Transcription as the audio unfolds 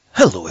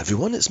Hello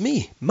everyone, it's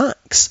me,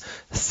 Max.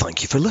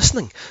 Thank you for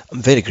listening.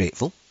 I'm very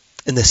grateful.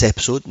 In this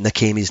episode, Nick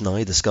Amys and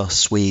I discuss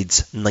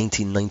Suede's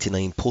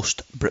 1999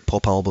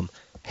 post-Britpop album,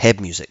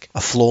 Head Music, a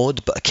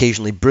flawed but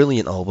occasionally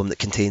brilliant album that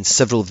contains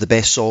several of the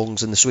best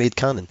songs in the Suede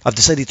canon. I've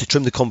decided to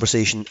trim the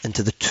conversation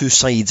into the two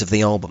sides of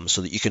the album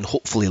so that you can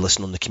hopefully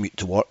listen on the commute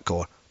to work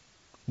or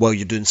while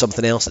you're doing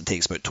something else that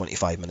takes about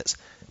 25 minutes.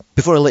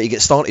 Before I let you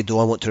get started though,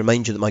 I want to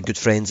remind you that my good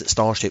friends at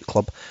Starshaped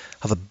Club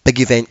have a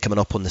big event coming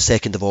up on the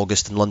 2nd of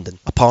August in London,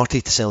 a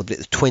party to celebrate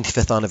the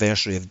 25th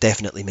anniversary of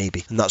Definitely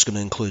Maybe, and that's going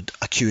to include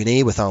a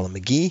Q&A with Alan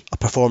McGee, a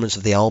performance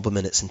of the album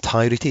in its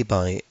entirety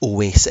by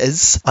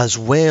Oasis, as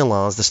well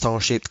as the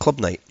Starshaped Club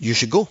night. You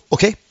should go.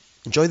 Okay,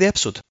 enjoy the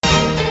episode.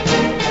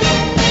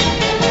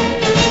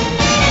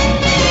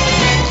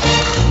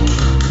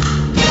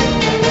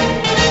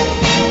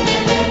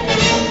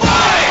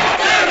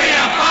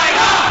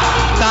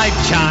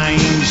 They've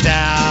changed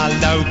our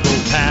local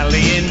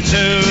pally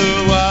into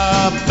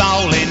a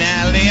bowling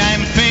alley,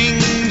 and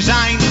things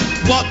ain't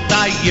what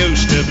they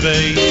used to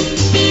be.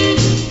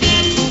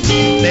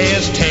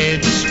 There's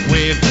Teds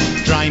with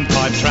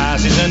drainpipe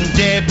trousers and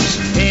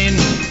Debs in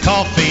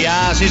coffee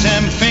houses,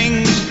 and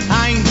things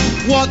ain't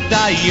what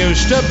they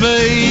used to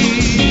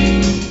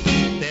be.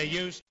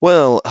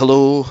 Well,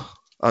 hello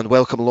and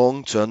welcome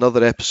along to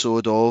another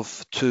episode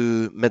of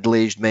Two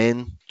Middle-Aged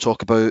Men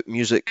Talk About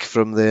Music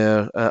from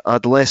Their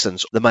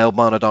Adolescence, the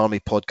Mild-Mannered Army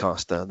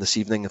podcast. This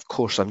evening, of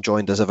course, I'm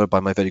joined as ever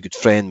by my very good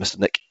friend, Mr.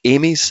 Nick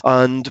Amys,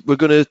 and we're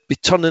going to be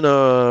turning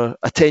our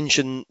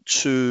attention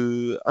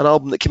to an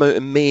album that came out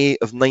in May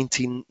of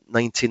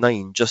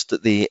 1999, just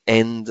at the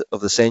end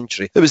of the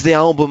century. It was the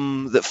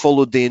album that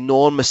followed the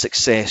enormous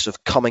success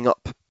of Coming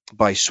Up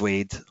by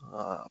Suede,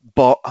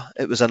 but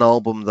it was an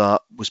album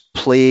that was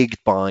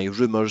plagued by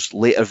rumours,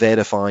 later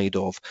verified,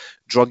 of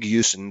drug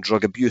use and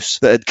drug abuse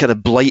that had kind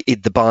of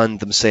blighted the band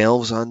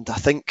themselves, and I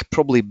think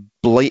probably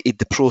blighted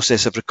the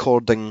process of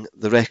recording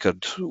the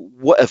record.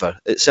 Whatever,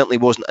 it certainly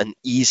wasn't an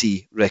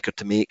easy record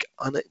to make,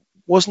 and it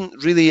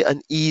wasn't really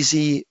an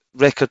easy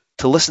record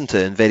to listen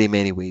to in very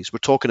many ways. We're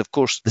talking, of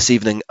course, this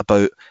evening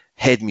about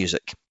Head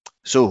Music.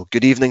 So,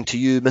 good evening to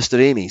you, Mr.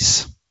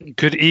 Amys.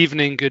 Good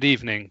evening, good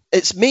evening.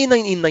 It's May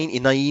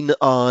 1999,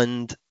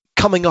 and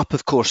Coming Up,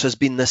 of course, has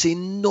been this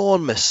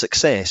enormous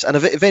success, and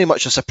very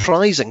much a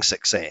surprising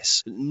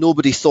success.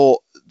 Nobody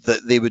thought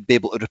that they would be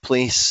able to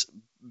replace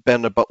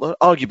Bernard Butler.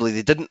 Arguably,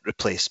 they didn't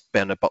replace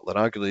Bernard Butler.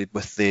 Arguably,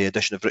 with the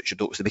addition of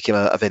Richard Oakes, they became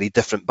a very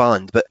different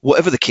band. But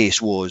whatever the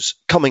case was,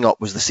 Coming Up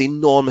was this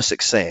enormous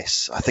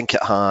success. I think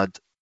it had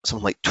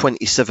something like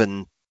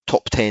 27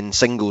 top 10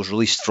 singles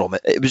released from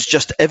it. It was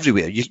just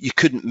everywhere. You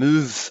couldn't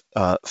move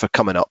for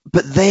Coming Up.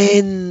 But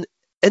then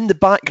in the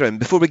background,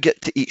 before we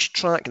get to each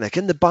track, Nick,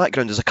 in the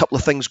background there's a couple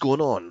of things going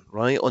on,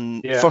 right?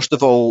 First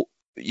of all,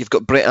 you've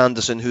got Brett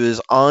Anderson, who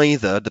is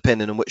either,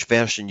 depending on which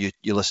version you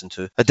listen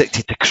to,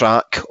 addicted to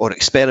crack or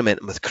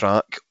experimenting with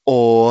crack,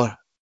 or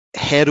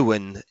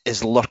heroin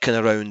is lurking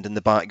around in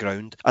the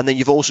background. And then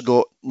you've also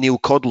got Neil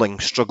Codling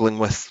struggling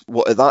with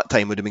what at that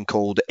time would have been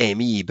called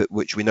ME, but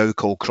which we now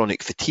call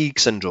chronic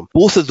fatigue syndrome.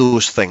 Both of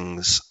those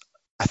things,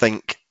 I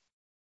think,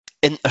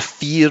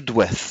 interfered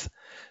with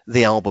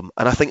the album,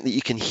 and I think that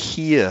you can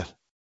hear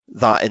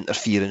that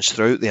interference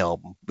throughout the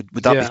album.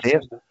 Would that be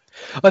fair?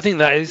 I think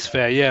that is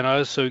fair, yeah. And I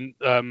also,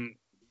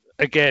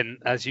 again,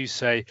 as you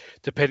say,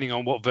 depending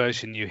on what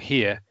version you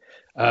hear,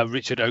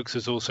 Richard Oakes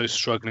was also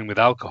struggling with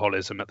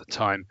alcoholism at the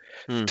time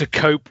to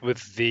cope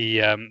with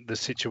the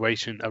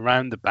situation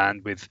around the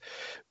band, with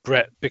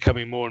Brett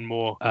becoming more and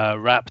more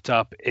wrapped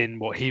up in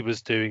what he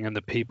was doing and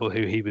the people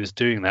who he was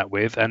doing that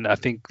with. And I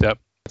think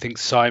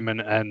Simon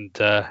and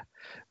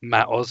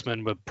Matt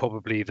Osman were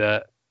probably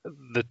the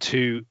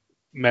two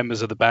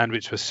members of the band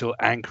which were still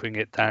anchoring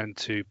it down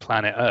to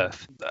planet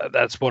Earth.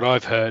 That's what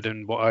I've heard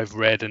and what I've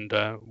read, and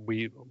I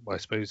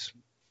suppose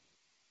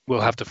we'll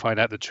have to find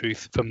out the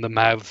truth from the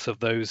mouths of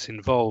those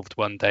involved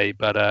one day,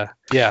 but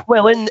yeah.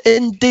 Well,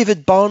 in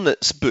David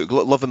Barnett's book,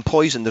 Love and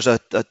Poison, there's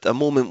a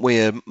moment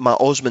where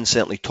Matt Osman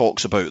certainly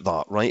talks about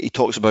that, right? He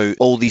talks about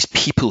all these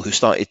people who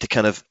started to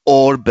kind of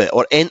orbit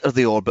or enter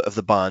the orbit of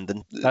the band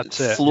and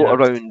float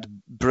around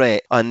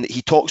Brett, and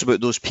he talks about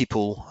those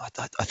people.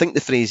 I think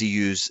the phrase he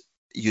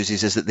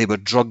uses is that they were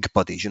drug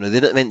buddies. You know,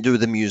 they didn't have anything to do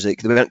with the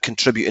music. They weren't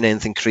contributing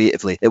anything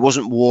creatively. It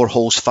wasn't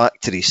Warhol's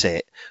factory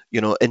set. You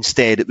know,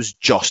 instead it was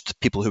just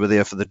people who were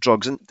there for the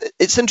drugs. And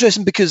it's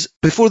interesting because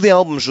before the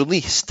album's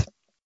released,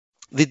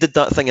 they did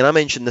that thing, and I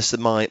mentioned this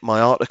in my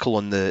article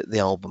on the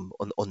album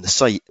on the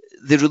site.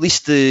 They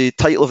released the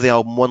title of the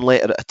album one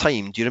letter at a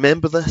time. Do you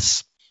remember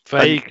this?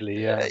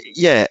 Vaguely, yeah.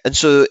 Yeah, and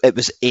so it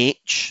was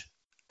H,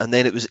 and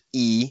then it was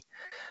E,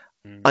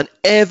 and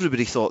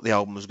everybody thought the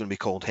album was going to be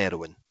called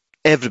Heroin.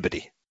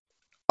 Everybody.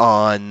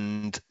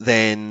 And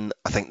then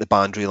I think the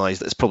band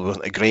realised that this probably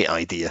wasn't a great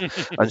idea.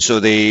 And so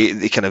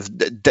they kind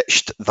of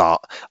ditched that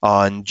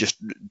and just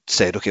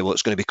said, okay, well,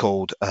 it's going to be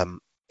called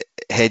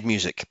Head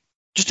Music.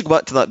 Just to go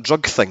back to that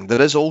drug thing,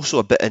 there is also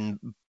a bit in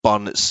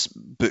Barnett's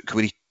book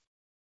where he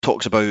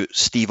talks about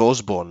Steve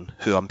Osborne,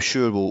 who I'm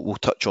sure we'll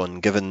touch on,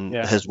 given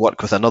his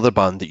work with another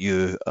band that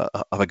you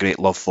have a great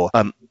love for.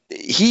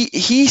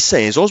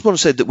 Osborne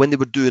said that when they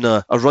were doing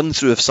a run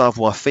through of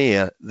Savoir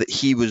Faire, that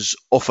he was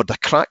offered a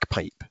crack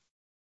pipe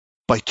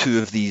by two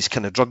of these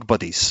kind of drug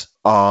buddies,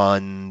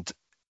 and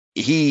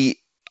I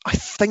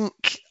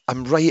think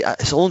I'm right.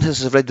 It's a long time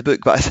since I've read the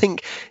book, but I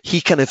think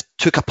he kind of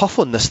took a puff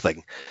on this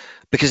thing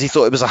because he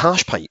thought it was a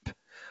hash pipe.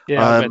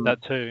 Yeah, I read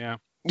that too. Yeah.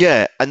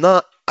 Yeah, and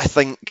that I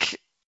think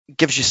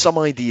gives you some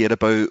idea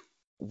about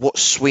what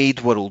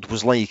Suede World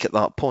was like at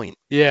that point.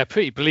 Yeah,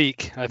 pretty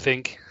bleak, I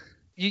think.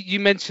 You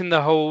mentioned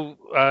the whole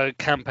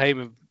campaign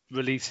of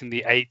releasing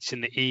the H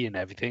and the E and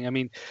everything. I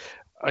mean,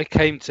 I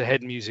came to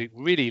Head Music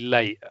really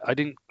late. I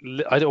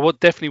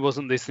definitely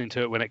wasn't listening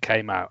to it when it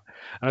came out,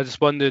 and I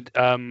just wondered,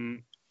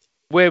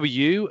 where were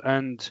you,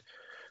 and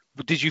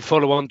did you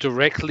follow on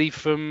directly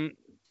from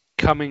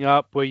coming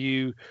up? Were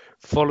you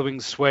following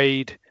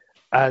Suede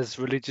as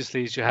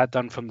religiously as you had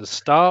done from the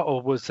start,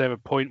 or was there a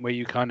point where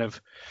you kind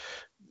of,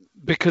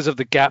 because of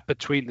the gap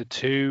between the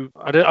two,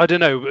 I don't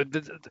know,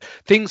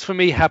 things for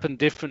me happened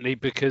differently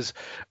because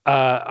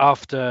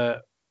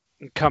after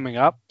coming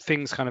up,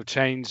 things kind of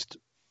changed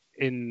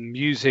in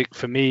music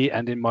for me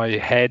and in my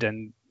head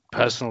and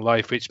personal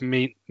life, which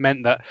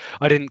meant that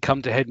I didn't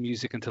come to Head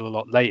Music until a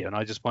lot later. And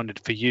I just wondered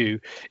for you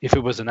if it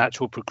was a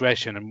natural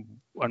progression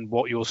and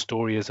what your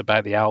story is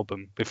about the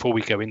album before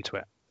we go into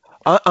it.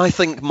 I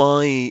think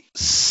my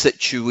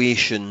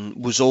situation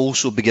was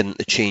also beginning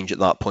to change at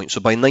that point. So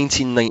by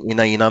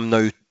 1999, I'm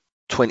now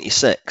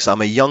 26.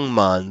 I'm a young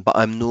man, but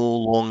I'm no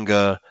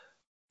longer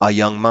a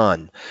young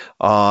man.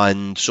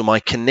 And so my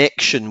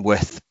connection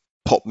with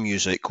pop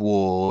music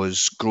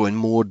was growing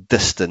more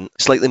distant,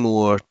 slightly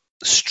more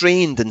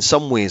strained in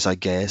some ways, I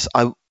guess.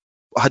 I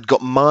had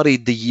got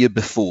married the year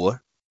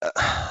before.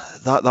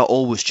 That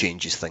always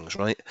changes things,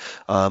 right?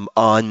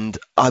 And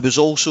I was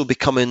also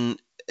becoming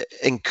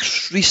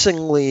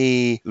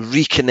increasingly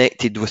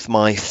reconnected with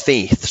my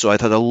faith. So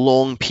I'd had a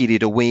long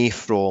period away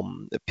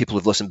from, people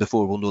who've listened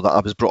before will know that I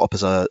was brought up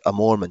as a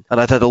Mormon,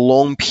 and I'd had a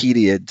long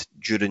period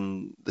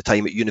during the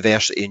time at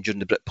university and during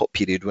the Britpop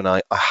period when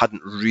I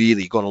hadn't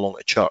really gone along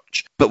to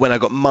church. But when I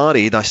got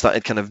married, I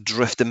started kind of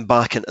drifting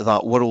back into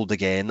that world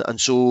again. And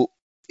so,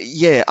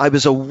 yeah, I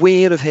was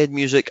aware of Head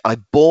Music. I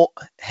bought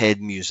Head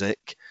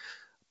Music,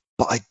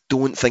 but I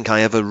don't think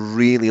I ever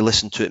really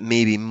listened to it,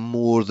 maybe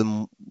more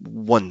than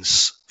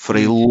once for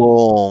a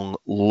long,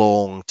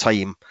 long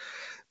time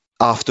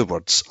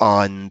afterwards.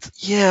 And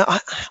yeah,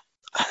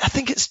 I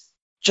think it's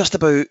just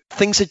about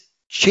things had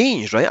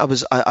changed, right?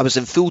 I was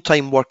in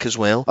full-time work as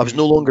well. I was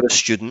no longer a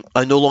student.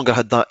 I no longer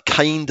had that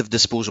kind of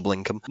disposable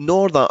income,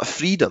 nor that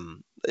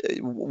freedom.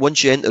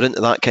 Once you enter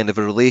into that kind of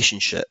a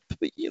relationship,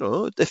 you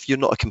know, if you're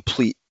not a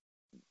complete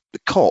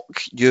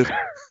cock, you're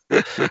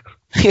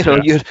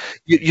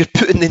you're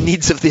putting the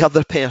needs of the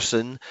other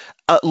person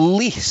at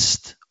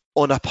least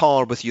on a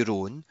par with your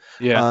own.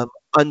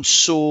 And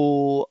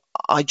so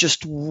I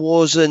just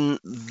wasn't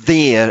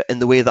there in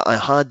the way that I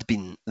had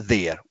been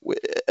there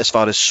as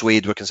far as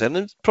Suede were concerned,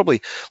 and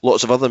probably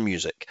lots of other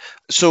music.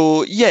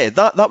 So yeah,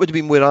 that would have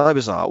been where I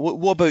was at.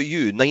 What about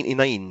you?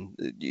 99.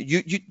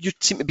 You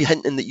seem to be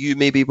hinting that you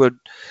maybe were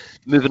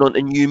moving on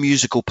to new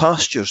musical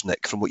pastures,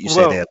 Nick, from what you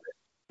said earlier.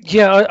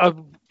 Yeah,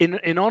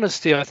 in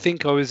honesty, I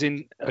think I was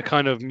in a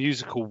kind of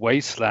musical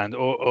wasteland,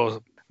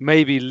 or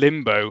maybe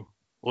limbo,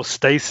 or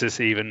stasis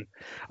even.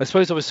 I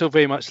suppose I was still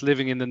very much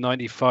living in the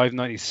 95,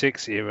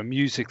 96 era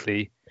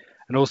musically,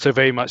 and also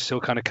very much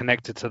still kind of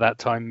connected to that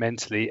time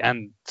mentally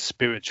and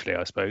spiritually,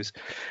 I suppose,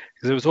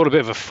 because it was all a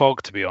bit of a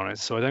fog, to be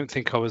honest. So I don't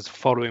think I was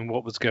following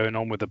what was going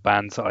on with the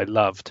bands that I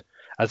loved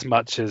as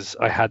much as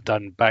I had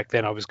done back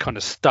then. I was kind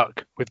of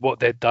stuck with what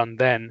they'd done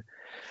then,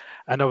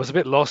 and I was a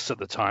bit lost at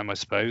the time, I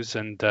suppose.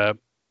 And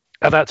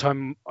at that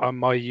time,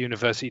 my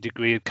university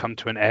degree had come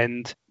to an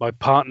end. My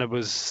partner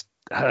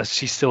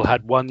she still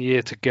had 1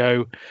 year to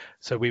go,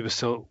 so we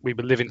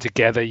were living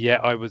together,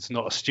 yet I was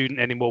not a student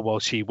anymore while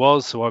she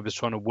was, so I was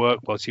trying to work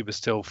while she was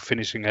still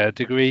finishing her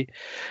degree.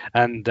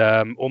 And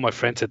all my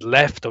friends had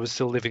left. I was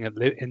still living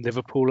in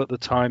Liverpool at the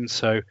time,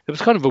 so it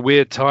was kind of a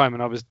weird time,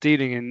 and I was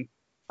dealing in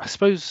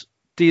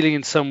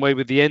some way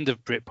with the end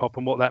of Britpop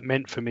and what that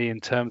meant for me in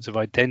terms of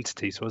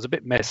identity. So I was a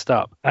bit messed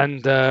up.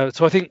 And so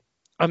I think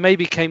I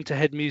maybe came to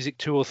Head Music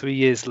 2 or 3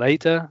 years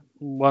later,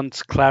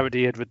 once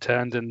clarity had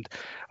returned, and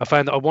I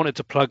found that I wanted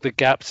to plug the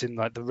gaps in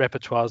like the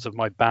repertoires of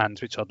my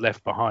bands, which I'd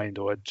left behind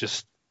or had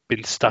just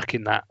been stuck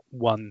in that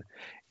one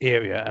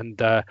area. And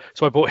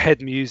so I bought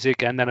Head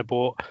Music, and then I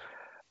bought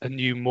A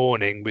New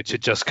Morning, which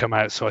had just come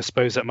out. So I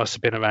suppose that must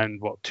have been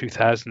around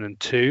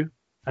 2002.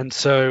 And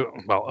so,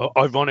 well,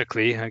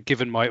 ironically,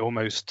 given my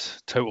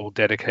almost total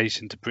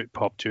dedication to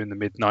Britpop during the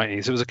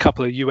mid-90s, it was a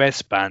couple of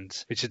US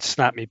bands which had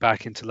snapped me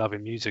back into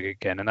loving music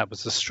again, and that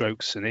was The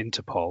Strokes and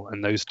Interpol.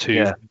 And those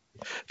two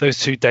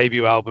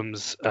debut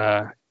albums,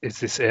 Is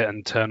This It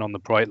and Turn on the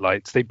Bright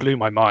Lights, they blew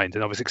my mind,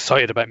 and I was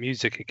excited about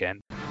music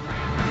again.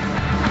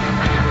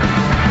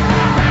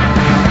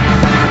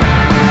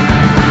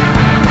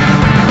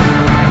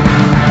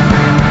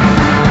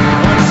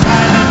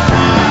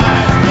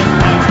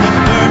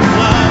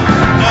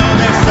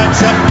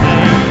 to me.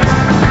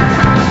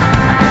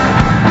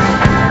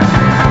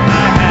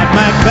 I had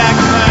my back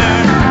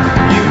turned,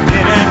 you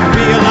didn't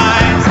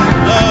realize I'm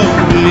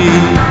lonely.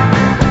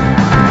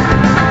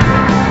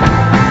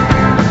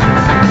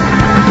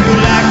 You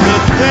lack the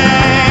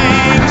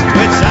things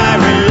which I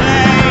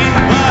relate,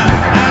 but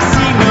I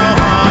see no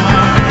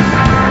harm.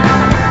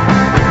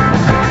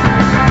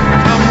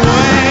 Come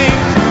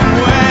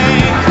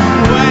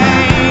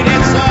wait,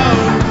 it's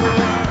over.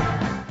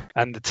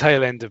 And the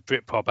tail end of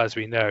Britpop, as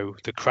we know,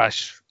 the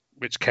crash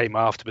which came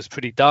after was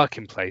pretty dark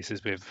in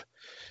places, with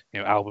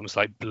albums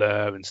like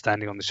Blur and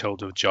Standing on the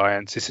Shoulder of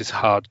Giants. This is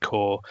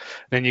hardcore.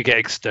 Then you get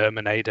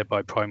Exterminator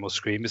by Primal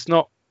Scream.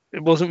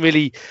 It wasn't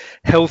really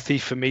healthy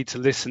for me to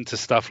listen to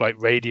stuff like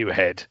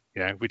Radiohead,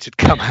 which had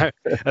come out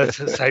at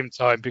the same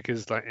time,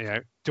 because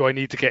do I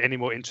need to get any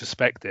more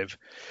introspective?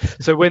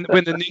 So when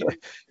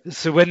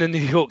the New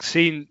York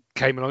scene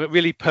came along, it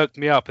really perked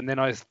me up, and then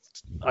I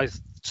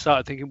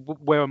started thinking,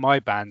 where are my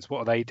bands? What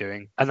are they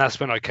doing? And that's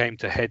when I came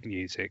to Head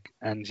Music.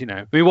 And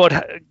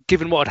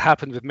given what had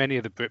happened with many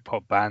of the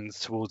Britpop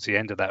bands towards the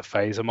end of that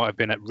phase, I might have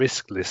been at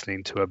risk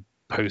listening to a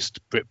post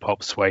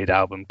Britpop Suede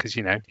album, because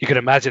you could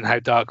imagine how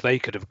dark they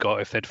could have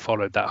got if they'd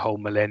followed that whole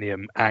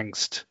Millennium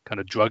Angst kind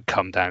of drug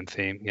come down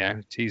theme.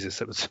 Jesus,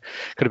 could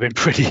have been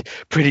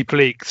pretty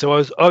bleak. So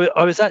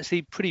I was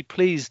actually pretty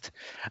pleased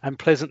and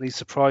pleasantly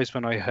surprised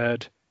when I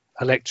heard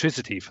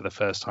Electricity for the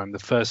first time, the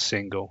first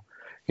single,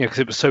 because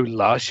it was so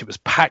lush, it was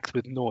packed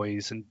with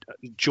noise and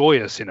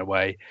joyous in a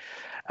way,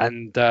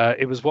 and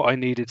it was what I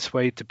needed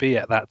Suede to be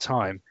at that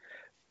time.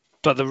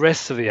 But the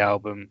rest of the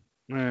album,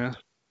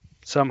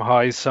 some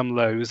highs, some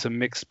lows, a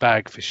mixed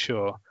bag for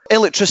sure.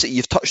 Electricity,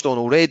 you've touched on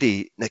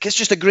already, Nick. It's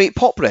just a great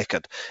pop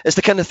record. It's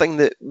the kind of thing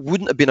that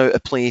wouldn't have been out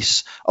of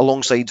place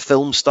alongside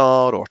Film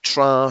Star or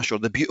Trash or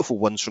the beautiful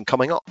ones from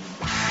coming up.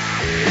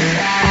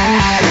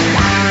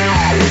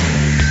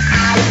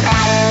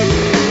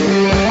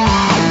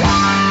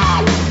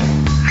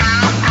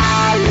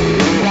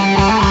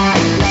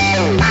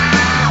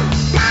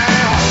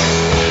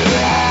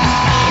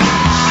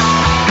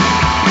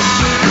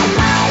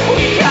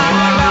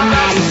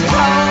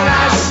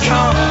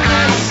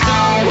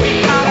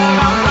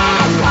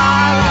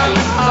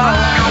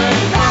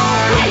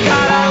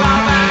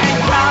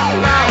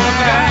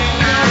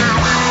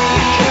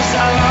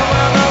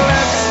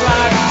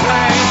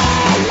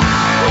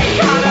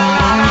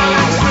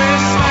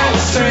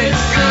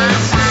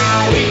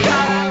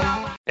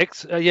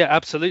 Yeah,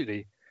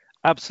 absolutely.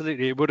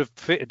 It would have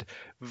fitted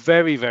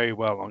very, very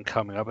well on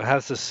Coming Up. It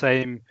has the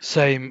same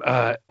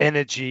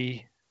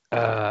energy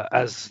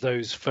as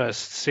those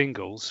first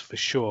singles, for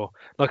sure.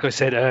 Like I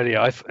said earlier,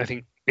 I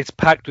think it's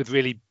packed with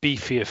really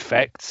beefy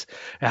effects.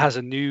 It has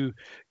a new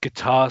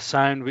guitar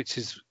sound, which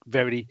is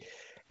very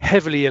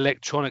heavily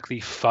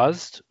electronically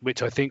fuzzed,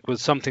 which I think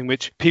was something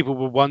which people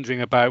were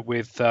wondering about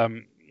with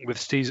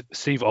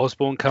Steve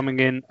Osborne coming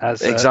in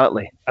as an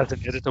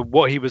editor,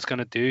 what he was going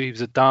to do. He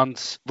was a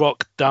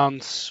rock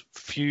dance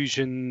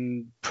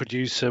fusion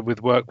producer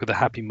with work with the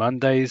Happy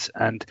Mondays,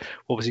 and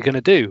what was he going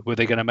to do? Were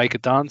they going to make a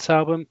dance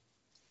album?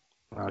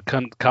 I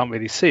can't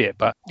really see it,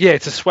 but yeah,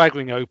 it's a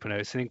swaggering opener.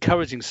 It's an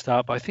encouraging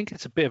start, but I think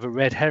it's a bit of a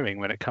red herring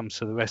when it comes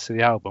to the rest of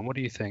the album. What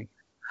do you think?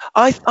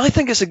 I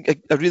think it's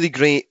a really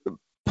great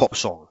pop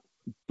song,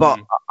 but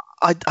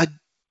I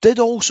did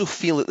also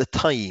feel at the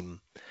time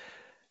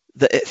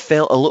that it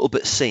felt a little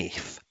bit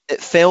safe. It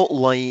felt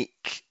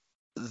like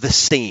the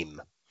same.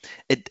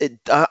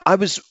 I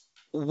was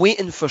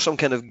waiting for some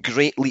kind of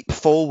great leap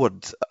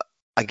forward,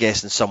 I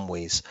guess, in some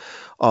ways,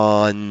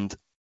 and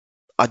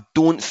I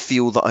don't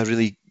feel that I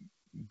really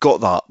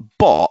got that.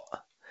 But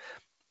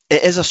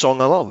it is a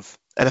song I love,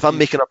 and if I'm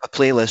making up a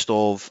playlist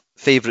of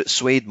favourite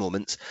Suede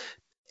moments,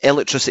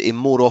 Electricity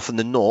more often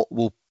than not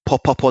will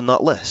pop up on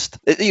that list.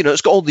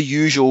 It's got all the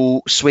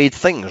usual Suede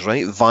things,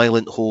 right?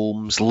 Violent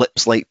Homes,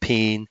 Lips Like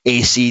Pain,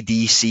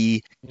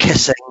 AC/DC,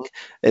 Kissing,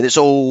 and it's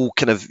all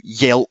kind of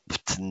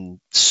yelped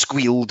and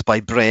squealed by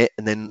Brett,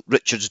 and then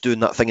Richard's doing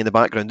that thing in the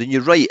background. And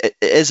you're right, it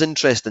is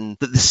interesting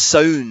that the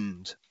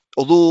sound,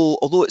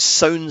 although it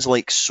sounds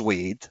like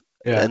Suede,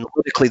 and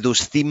lyrically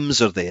those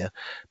themes are there,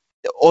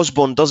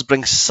 Osborne does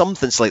bring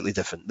something slightly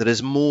different. There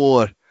is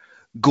more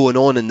going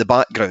on in the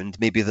background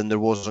maybe than there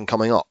was on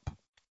Coming Up.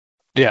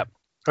 Yeah,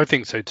 I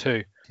think so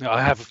too.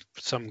 I have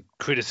some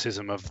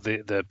criticism of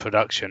the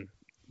production,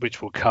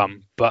 which will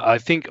come, but I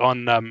think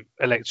on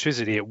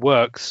Electricity it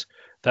works.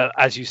 That,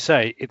 as you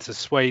say, it's a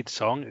Suede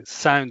song. It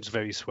sounds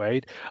very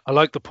Suede. I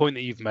like the point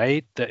that you've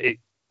made that it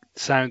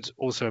sounds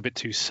also a bit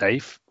too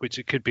safe, which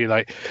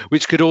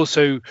could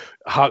also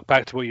hark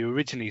back to what you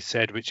originally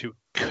said, which it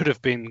could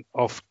have been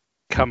off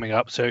Coming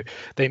Up. So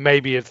they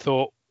maybe have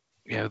thought,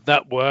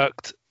 that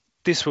worked.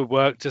 This would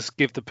work. Just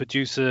give the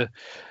producer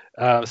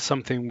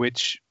something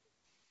which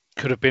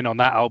could have been on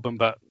that album,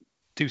 but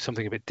do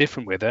something a bit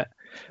different with it.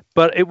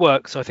 But it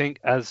works, I think,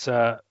 as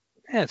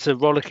it's a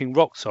rollicking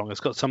rock song.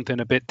 It's got something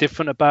a bit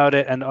different about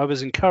it, and I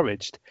was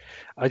encouraged.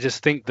 I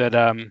just think that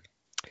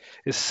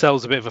it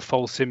sells a bit of a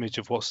false image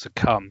of what's to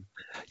come.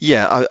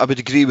 Yeah, I would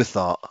agree with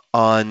that.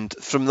 And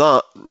from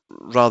that,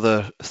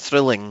 rather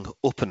thrilling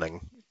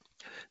opening,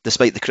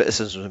 despite the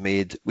criticisms we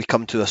made, we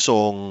come to a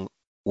song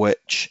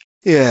which,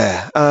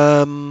 okay,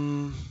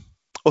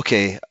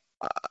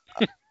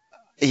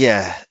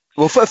 yeah.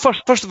 Well,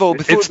 first of all,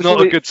 it's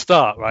not a good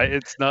start, right?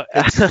 It's not.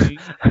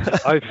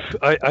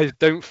 I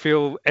don't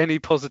feel any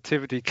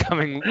positivity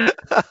coming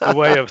the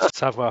way of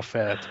Savoir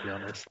Faire, to be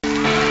honest.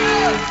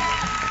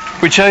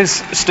 We chose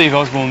Steve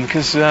Osborne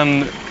because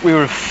we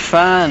were a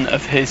fan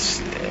of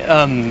his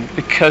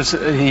because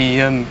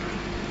he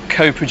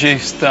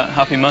co-produced that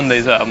Happy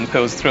Mondays album,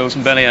 Pills, Thrills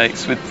and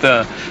Bellyaches, with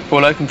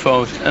Paul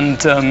Oakenfold,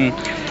 and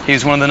he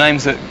was one of the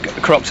names that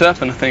cropped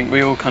up, and I think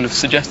we all kind of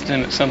suggested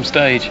him at some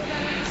stage,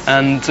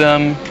 and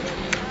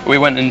we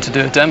went in to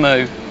do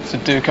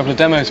a couple of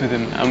demos with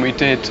him, and we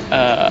did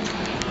a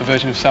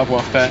version of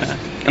Savoir Faire,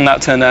 and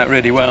that turned out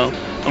really well,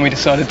 and we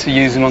decided to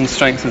use him on the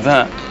strength of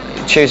that.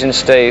 Choosing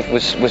Steve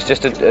was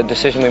just a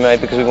decision we made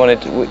because we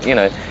wanted,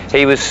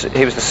 he was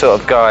the sort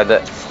of guy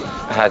that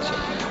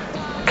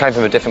came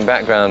from a different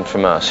background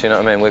from us, you know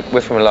what I mean?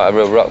 We're from a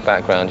real rock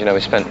background,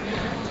 we spent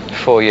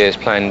 4 years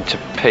playing to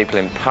people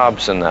in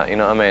pubs and that, you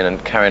know what I mean,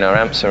 and carrying our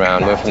amps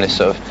around. We're from this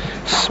sort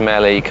of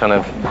smelly kind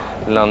of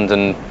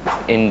London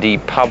indie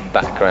pub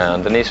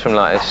background, and he's from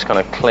like this kind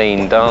of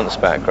clean dance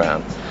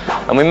background.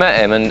 And we met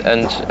him,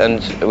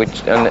 and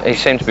he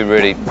seemed to be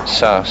really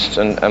sussed,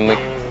 and we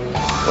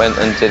went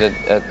and did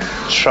a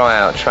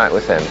tryout track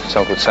with him, a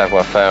song called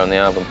Savoir Faire on the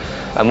album.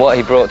 And what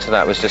he brought to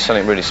that was just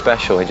something really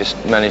special. He just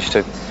managed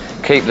to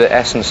keep the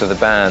essence of the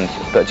band,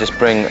 but just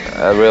bring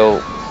a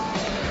real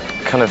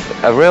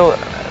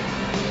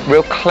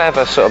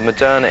clever sort of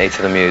modernity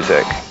to the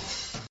music.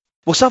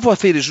 Well, Savoir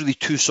Faire is really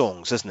two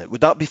songs, isn't it?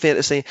 Would that be fair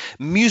to say?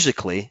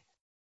 Musically,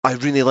 I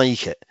really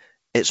like it.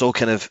 It's all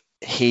kind of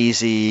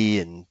hazy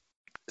and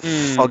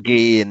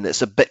fuggy, and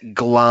it's a bit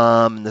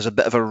glam, and there's a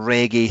bit of a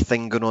reggae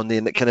thing going on there,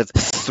 and it kind of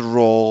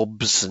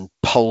throbs and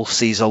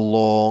pulses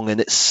along,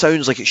 and it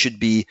sounds like it should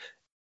be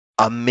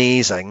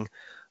amazing,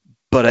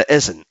 but it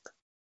isn't.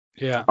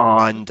 Yeah.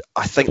 And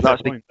I think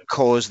that's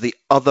because the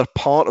other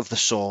part of the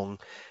song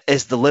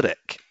is the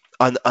lyric,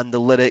 and the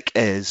lyric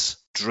is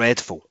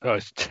dreadful. Oh,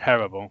 it's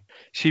terrible.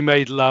 She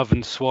made love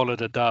and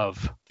swallowed a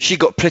dove. She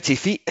got pretty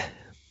feet.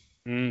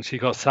 She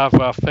got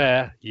Savoir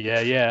Faire.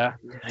 Yeah.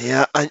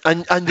 Yeah,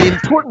 and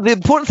the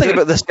important thing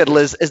about this girl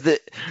is that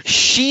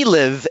she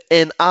live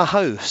in a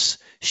house.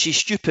 She's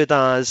stupid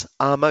as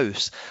a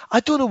mouse.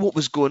 I don't know what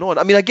was going on.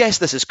 I mean, I guess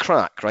this is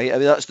crack, right? I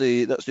mean, that's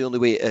the only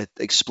way to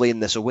explain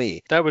this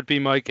away. That would be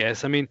my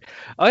guess. I mean,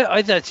 I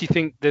actually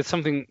think there's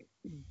something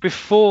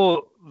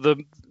before the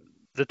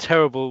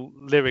terrible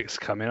lyrics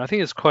come in. I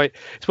think it's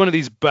one of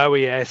these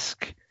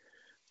Bowie-esque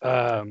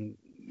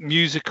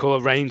musical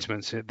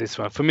arrangements. This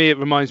one, for me, it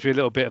reminds me a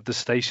little bit of the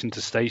Station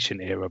to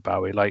Station era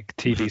Bowie, like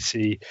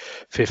TVC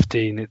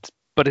 15.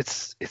 But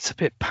it's a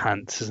bit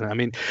pants, isn't it? I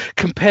mean,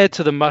 compared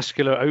to the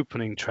muscular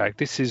opening track,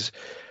 this is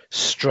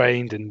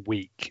strained and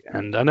weak.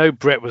 And I know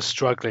Brett was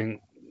struggling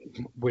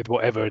with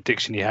whatever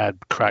addiction he had,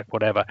 crack,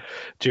 whatever,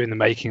 during the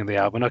making of the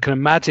album. I can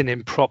imagine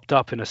him propped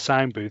up in a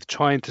sound booth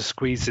trying to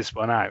squeeze this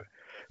one out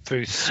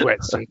through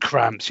sweats and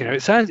cramps.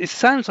 It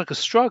sounds like a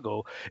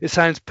struggle. It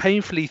sounds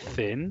painfully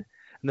thin,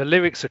 and the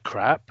lyrics are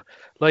crap.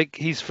 Like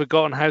he's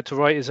forgotten how to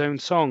write his own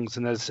songs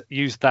and has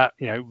used that,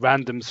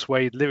 random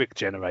Suede lyric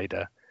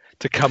generator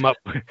to come up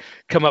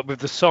with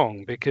the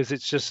song, because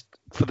it's just,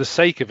 for the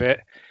sake of it,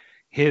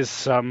 here's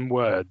some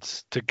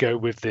words to go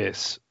with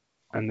this,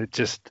 and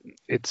it's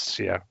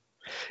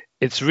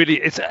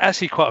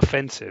actually quite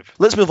offensive.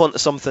 Let's move on to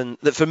something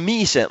that for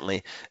me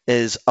certainly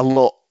is a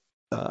lot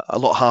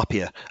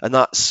happier, and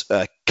that's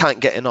Can't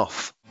Get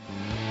Enough.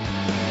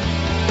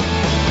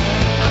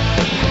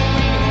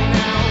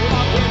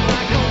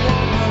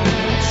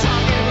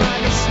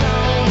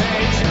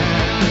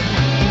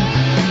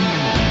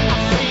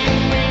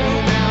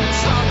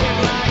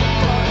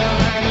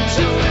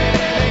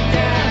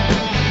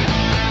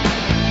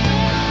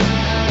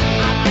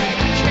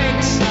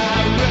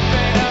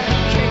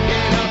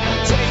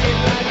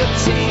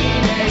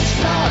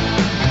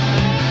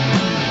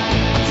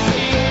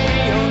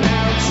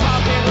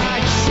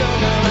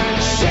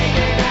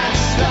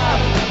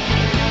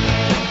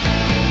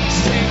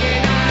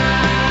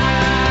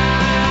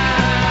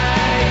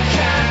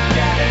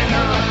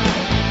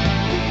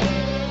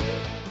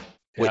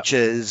 Which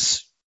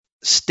is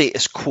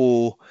Status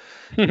Quo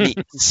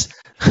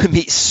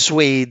meets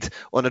Suede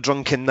on a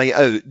drunken night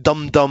out.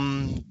 Dum,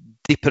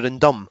 deeper and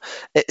dumb.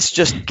 It's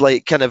just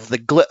like kind of the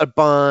glitter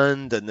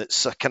band, and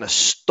it's a kind of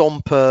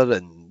stomper,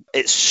 and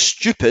it's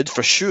stupid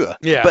for sure.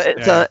 Yeah, but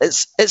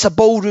it's a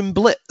ballroom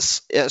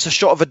blitz. It's a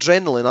shot of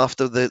adrenaline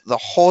after the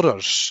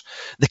horrors,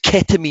 the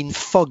ketamine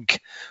fug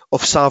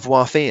of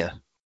Savoir Faire.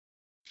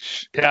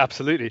 Yeah,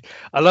 absolutely.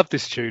 I love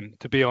this tune,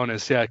 to be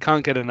honest. Yeah, I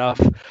can't get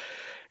enough.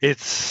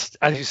 It's,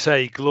 as you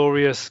say,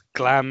 glorious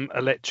glam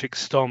electric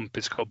stomp.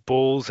 It's got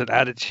balls and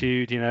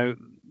attitude,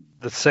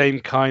 the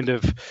same kind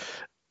of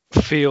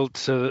feel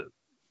to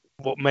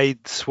what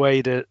made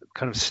Suede a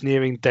kind of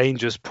sneering,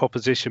 dangerous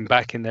proposition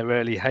back in their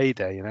early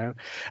heyday, you know.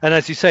 And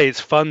as you say, it's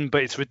fun,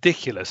 but it's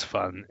ridiculous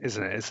fun,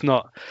 isn't it? It's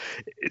not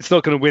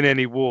going to win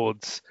any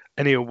awards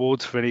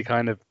for any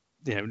kind of,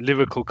 you know,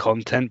 lyrical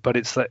content, but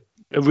it's like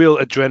a real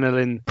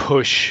adrenaline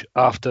push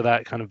after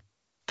that kind of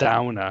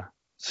downer.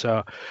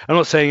 So I'm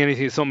not saying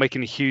anything. It's not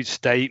making a huge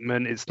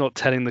statement. It's not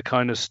telling the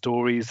kind of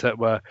stories that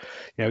were,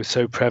 you know,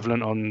 so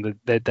prevalent on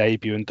their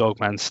debut in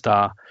Dogman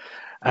Star.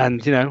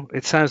 And, you know,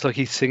 it sounds like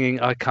he's singing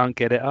 "I Can't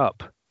Get It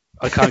Up."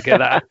 I can't get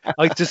that.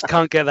 I just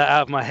can't get that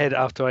out of my head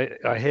after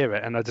I hear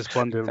it. And I just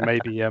wonder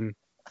maybe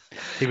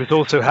he was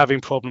also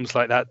having problems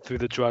like that through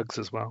the drugs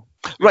as well.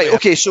 Right.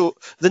 Okay. So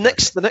the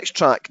next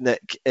track,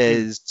 Nick,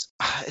 is,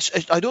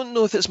 I don't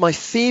know if it's my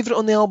favourite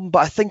on the album, but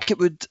I think it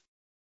would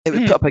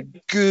put up a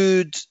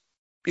good,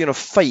 you know,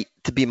 fight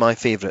to be my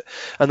favourite,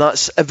 and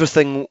that's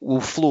 "Everything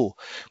Will Flow,"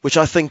 which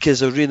I think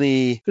is a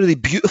really, really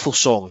beautiful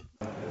song.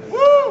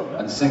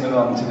 And sing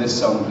along to this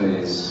song,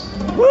 please.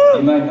 Woo!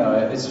 You may know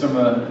it. It's from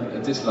a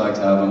disliked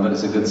album, but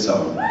it's a good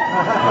song.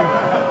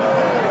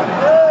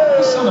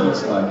 Some of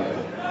us like it.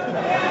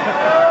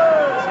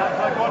 Sounds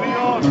like one of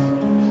yours.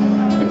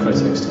 The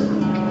critics do.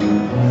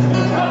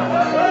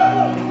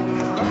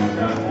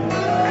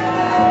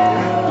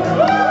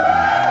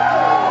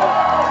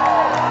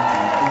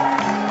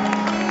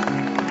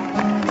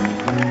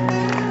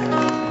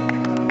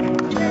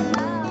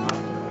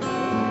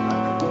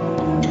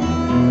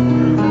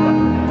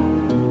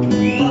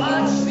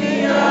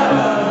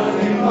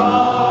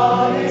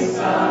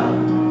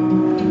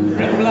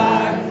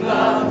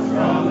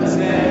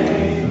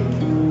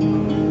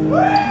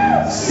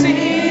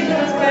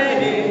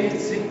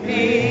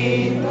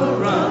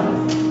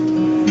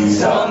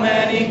 So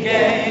many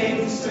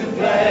games to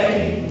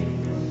play.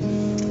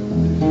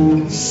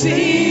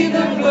 See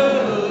the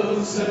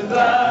blues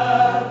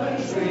above a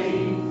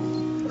tree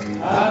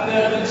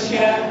under the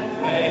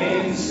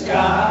champagne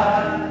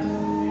sky.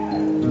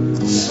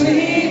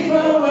 Sleep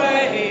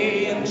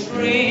away and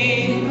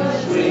dream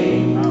a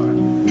dream.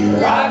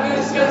 Life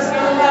is just a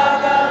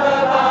lullaby.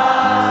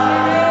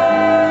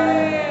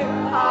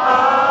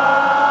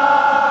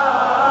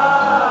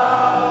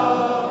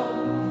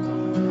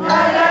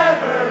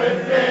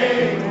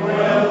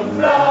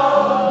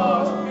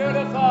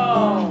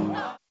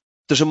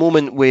 There's a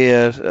moment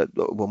where,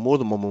 well, more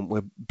than one moment,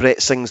 where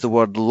Brett sings the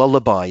word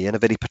lullaby in a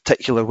very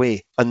particular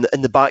way. And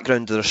in the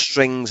background, there are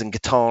strings and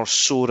guitars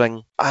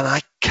soaring.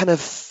 And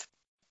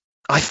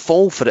I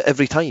fall for it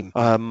every time.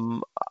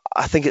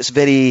 I think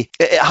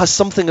it has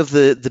something of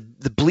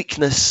the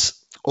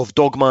bleakness of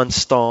Dogman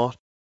Star.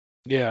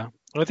 Yeah,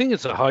 I think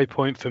it's a high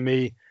point for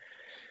me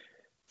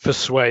for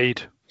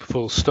Suede,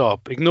 full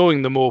stop.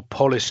 Ignoring the more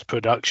polished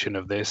production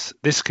of this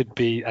could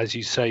be, as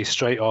you say,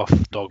 straight off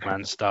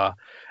Dogman Star.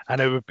 And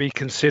it would be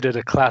considered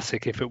a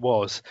classic if it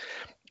was.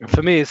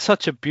 For me, it's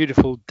such a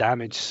beautiful,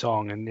 damaged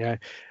song.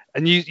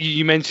 And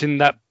you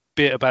mentioned that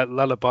bit about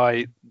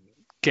lullaby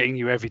getting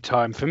you every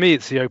time. For me,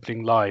 it's the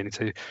opening line. It's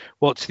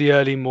 "Watch the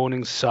early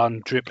morning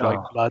sun drip like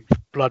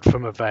blood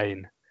from a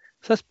vein."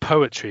 So that's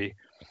poetry.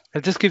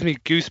 It just gives me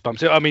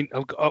goosebumps. I mean,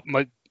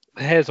 my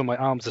hairs on my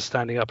arms are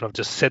standing up, and I've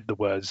just said the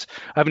words.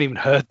 I haven't even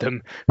heard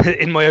them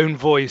in my own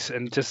voice,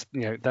 and just,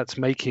 you know, that's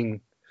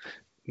making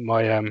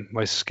my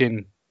my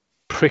skin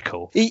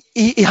prickle.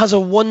 He has a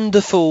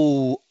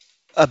wonderful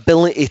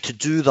ability to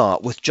do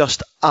that with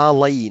just a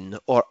line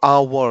or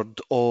a word,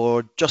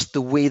 or just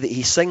the way that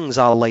he sings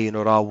a line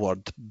or a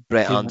word.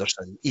 Brett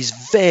Anderson, he's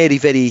very,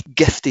 very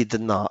gifted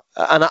in that.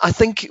 And I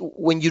think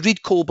when you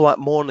read Coal Black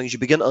Mornings, you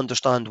begin to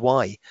understand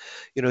why.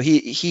 You know,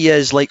 he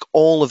is, like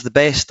all of the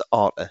best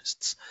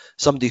artists,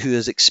 somebody who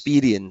has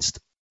experienced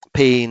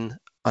pain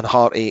and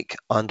heartache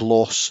and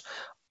loss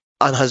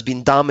and has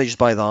been damaged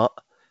by that,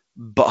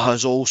 but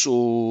has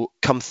also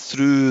come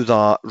through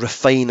that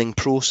refining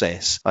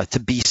process to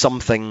be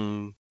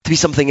something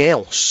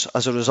else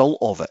as a result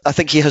of it. I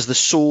think he has the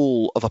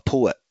soul of a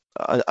poet,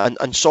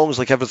 and songs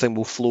like "Everything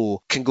Will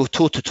Flow" can go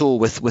toe to toe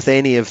with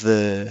any of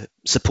the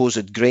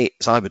supposed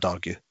greats, I would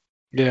argue.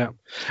 Yeah,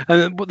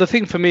 and the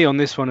thing for me on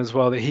this one as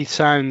well, that he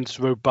sounds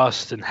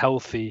robust and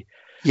healthy,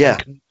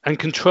 and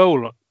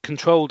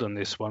controlled on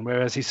this one,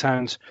 whereas he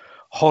sounds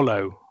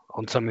hollow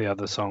on some of the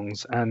other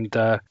songs, and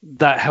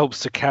that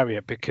helps to carry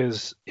it,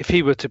 because if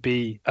he were to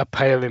be a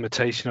pale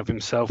imitation of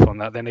himself on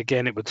that, then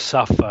again it would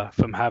suffer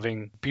from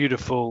having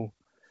beautiful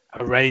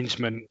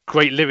arrangement,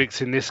 great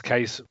lyrics in this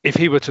case. If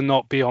he were to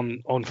not be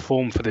on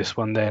form for this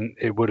one, then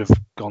it would have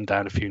gone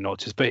down a few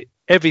notches. But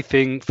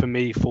everything for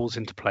me falls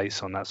into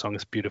place on that song.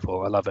 It's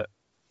beautiful. I love it.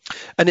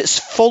 And it's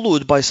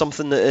followed by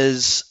something that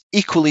is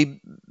equally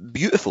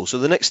beautiful. So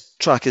the next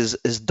track is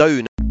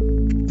Down.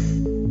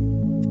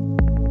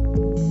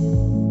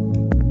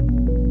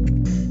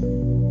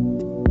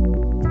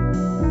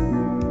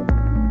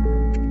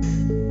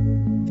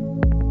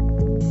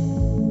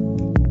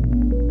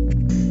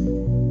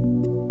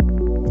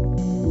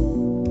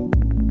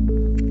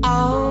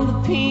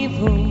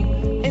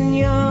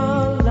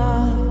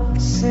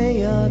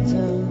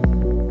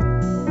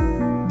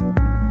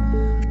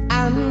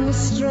 And the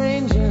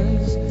strangers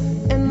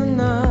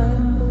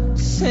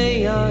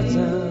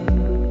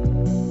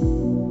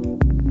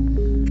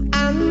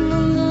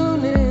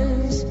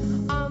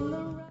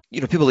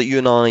people like you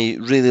and I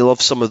really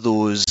love some of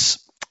those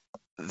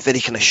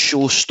very kind of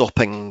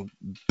show-stopping,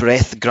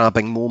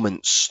 breath-grabbing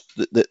moments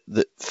that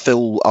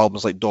fill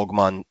albums like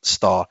Dogman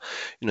Star.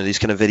 These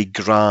kind of very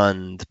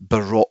grand,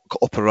 baroque,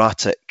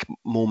 operatic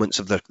moments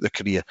of their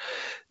career.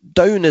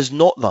 Down is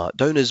not that.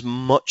 Down is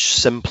much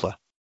simpler.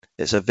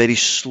 It's a very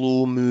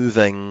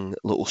slow-moving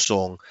little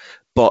song,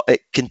 but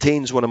it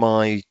contains one of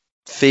my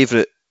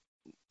favourite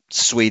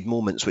Suede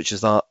moments, which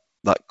is that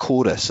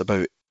chorus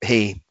about,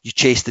 hey, you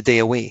chase the day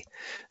away,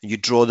 and you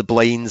draw the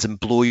blinds and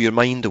blow your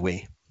mind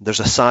away. There's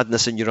a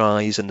sadness in your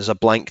eyes and there's a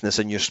blankness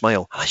in your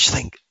smile. I just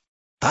think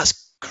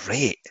that's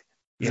great,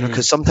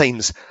 because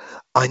sometimes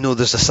I know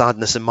there's a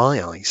sadness in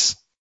my eyes,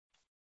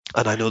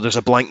 and I know there's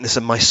a blankness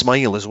in my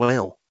smile as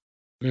well.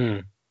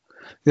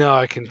 No,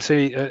 I can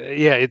see.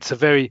 It's a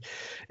very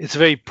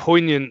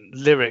poignant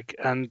lyric,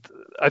 and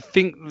I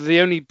think the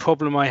only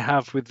problem I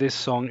have with this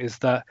song is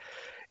that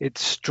it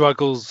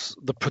struggles.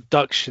 The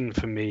production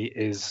for me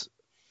is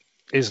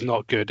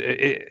not good.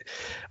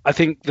 I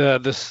think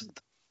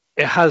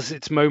it has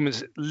its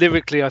moments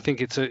lyrically. I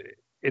think it's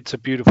a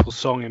beautiful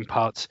song in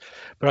parts,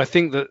 but I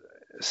think that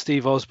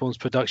Steve Osborne's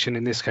production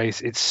in this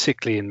case, it's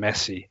sickly and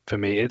messy for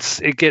me.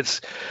 It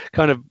gets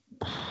kind of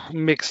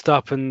mixed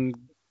up and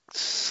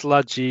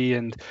sludgy,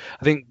 and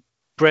I think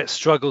Brett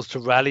struggles to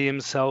rally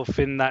himself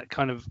in that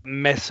kind of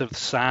mess of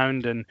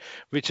sound. And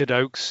Richard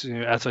Oakes,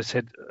 as I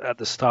said at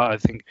the start, I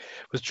think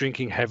was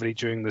drinking heavily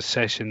during the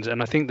sessions,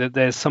 and I think that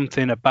there's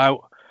something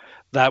about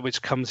that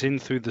which comes in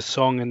through the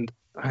song,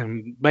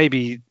 and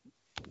maybe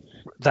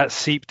that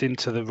seeped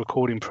into the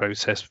recording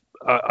process.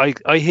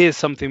 I hear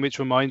something which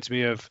reminds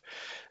me of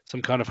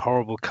some kind of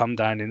horrible come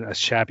down in a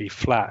shabby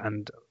flat,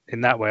 and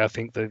in that way I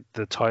think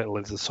the title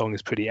of the song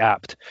is pretty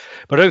apt.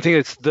 But I don't think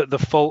it's the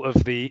fault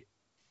of the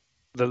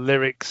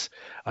lyrics.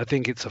 I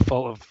think it's a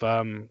fault of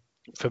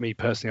for me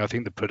personally, I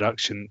think the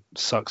production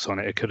sucks on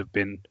it. It could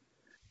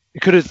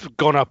have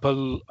gone up a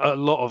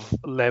lot of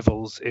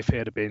levels if it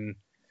had been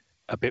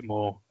a bit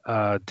more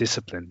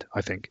disciplined,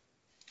 I think.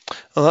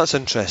 Oh, that's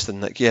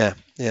interesting, Nick. Yeah,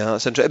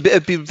 that's interesting.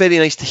 It'd be very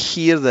nice to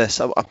hear this.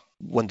 I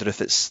wonder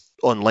if it's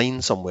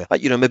online somewhere.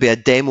 Maybe a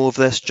demo of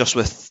this just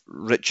with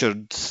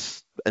Richard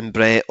and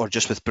Brett, or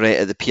just with Brett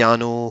at the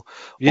piano.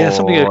 Yeah,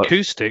 something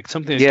acoustic.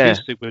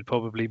 Acoustic would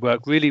probably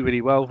work really,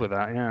 really well with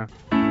that. Yeah.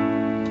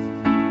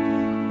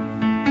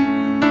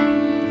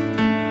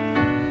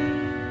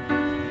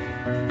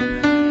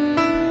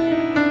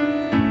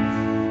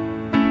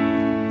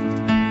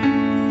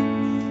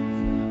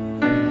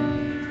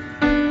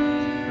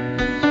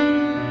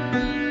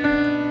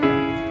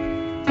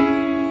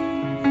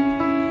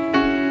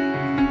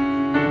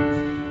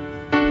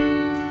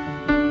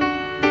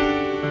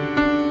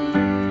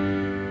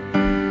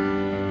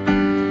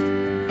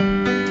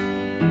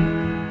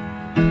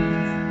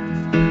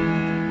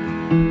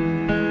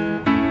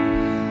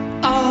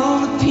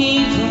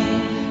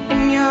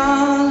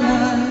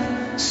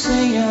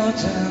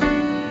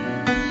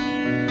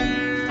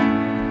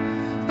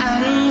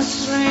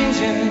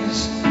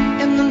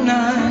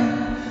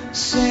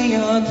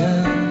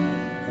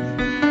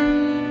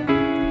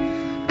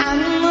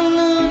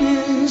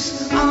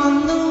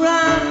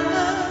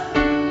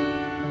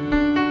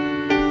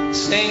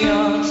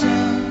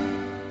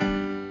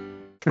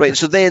 Right,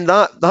 so then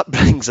that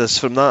brings us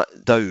from that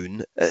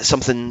down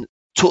something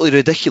totally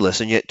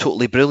ridiculous and yet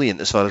totally brilliant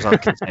as far as I'm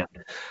concerned.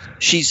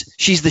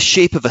 She's the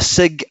shape of a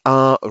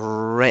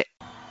cigarette.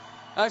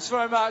 Thanks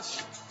very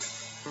much.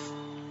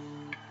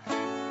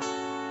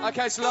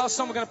 Okay, it's the last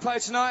song we're going to play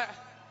tonight.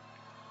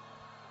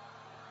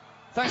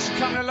 Thanks for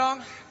coming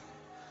along.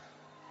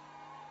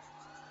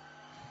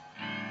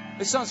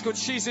 This song's called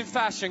She's in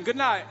Fashion. Good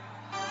night.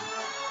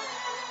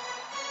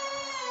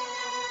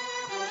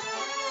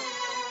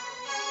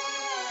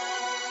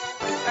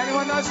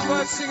 Anyone knows the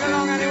words, sing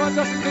along. Anyone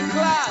doesn't, then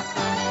clap.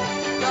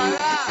 Like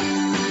that.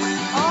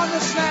 On the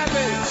snare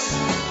beats.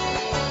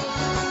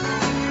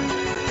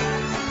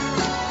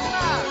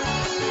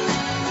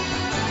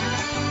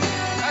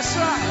 That's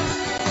right.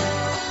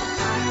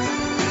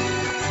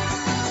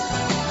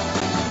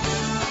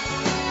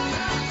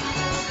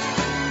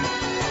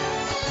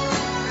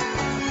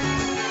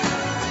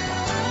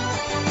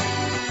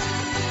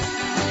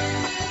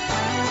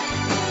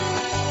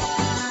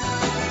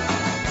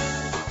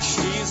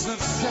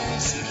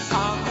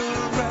 On the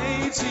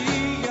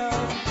radio,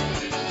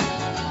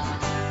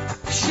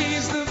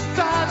 she's the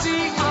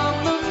body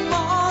on the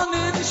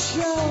morning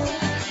show.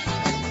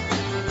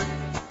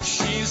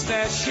 She's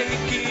there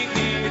shaking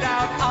it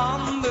out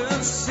on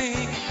the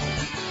scene.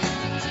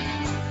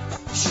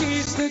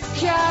 She's the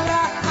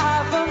color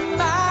of a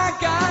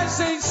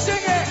magazine.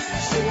 Sing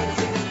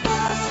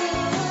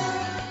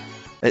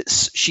it.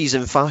 She's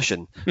in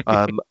fashion,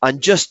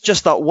 and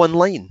just that one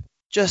line.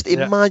 Just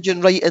imagine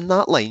right in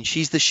that line,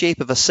 she's the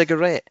shape of a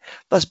cigarette.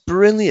 That's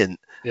brilliant.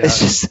 Yeah. It's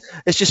just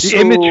the so...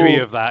 imagery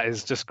of that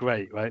is just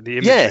great, right? The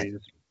imagery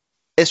is...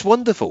 It's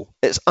wonderful.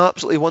 It's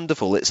absolutely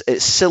wonderful. It's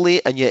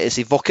silly and yet it's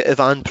evocative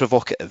and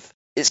provocative.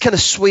 it's kind of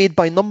swayed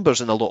by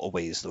numbers in a lot of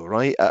ways, though,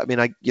 right? I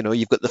mean,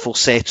 you've got the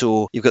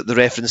falsetto, you've got the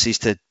references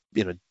to,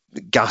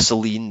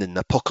 gasoline and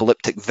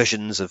apocalyptic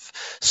visions of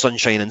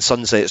sunshine and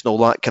sunsets and all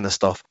that kind of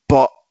stuff.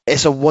 But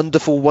it's a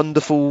wonderful,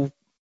 wonderful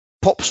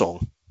pop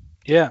song.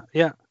 Yeah.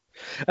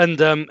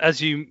 And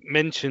as you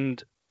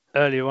mentioned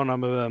earlier on,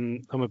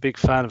 I'm a big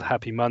fan of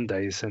Happy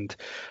Mondays, and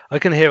I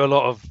can hear a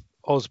lot of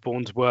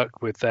Osborne's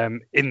work with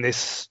them in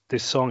this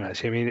song.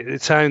 Actually, I mean,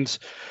 it sounds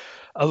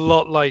a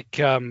lot like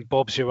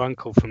Bob's Your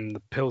Uncle from the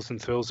Pills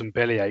and Thrills and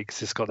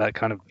Bellyaches. It's got that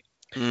kind of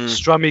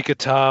strummy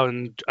guitar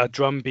and a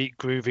drum beat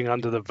grooving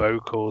under the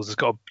vocals. It's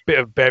got a bit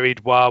of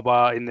buried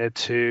wah-wah in there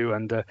too,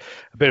 and a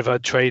bit of a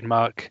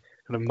trademark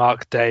kind of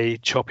Mark Day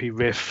choppy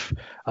riff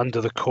under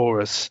the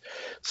chorus.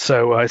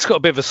 So it's got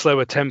a bit of a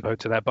slower tempo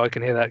to that, but I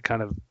can hear that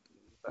kind of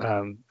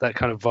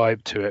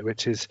vibe to it,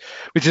 which is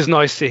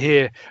nice to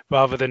hear,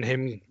 rather than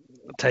him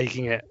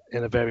taking it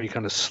in a very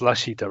kind of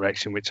slushy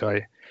direction, which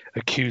I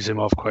accuse him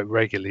of quite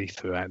regularly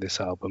throughout this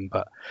album.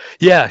 But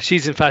yeah,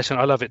 She's in Fashion,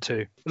 I love it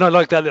too. And I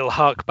like that little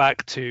hark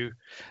back to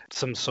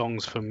some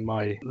songs from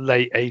my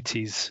late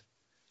 80s,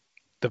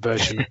 the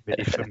version of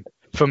me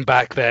from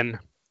back then.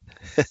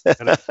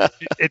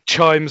 It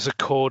chimes a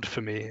chord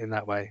for me in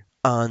that way.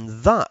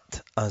 And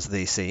that, as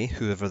they say,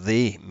 whoever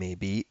they may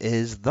be,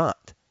 is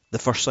that. The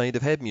first side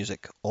of Head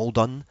Music, all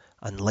done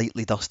and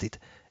lightly dusted.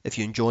 If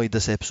you enjoyed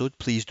this episode,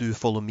 please do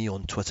follow me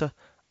on Twitter,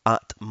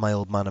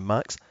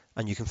 @MildManandMax,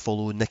 and you can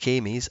follow Nick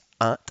Amies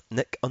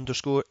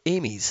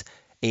 @Nick_Amies,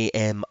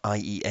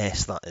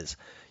 AMIES that is.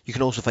 You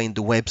can also find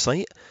the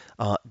website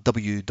at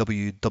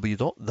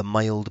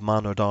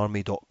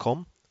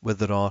www.themildmanneredarmy.com, where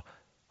there are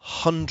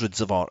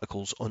hundreds of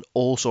articles on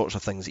all sorts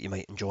of things that you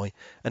might enjoy.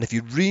 And if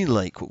you really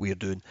like what we're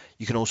doing,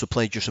 you can also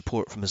pledge your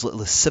support from as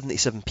little as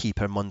 77p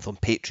per month on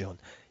Patreon.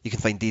 You can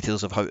find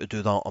details of how to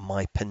do that on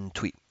my pinned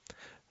tweet.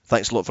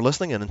 Thanks a lot for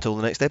listening, and until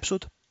the next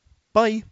episode, bye!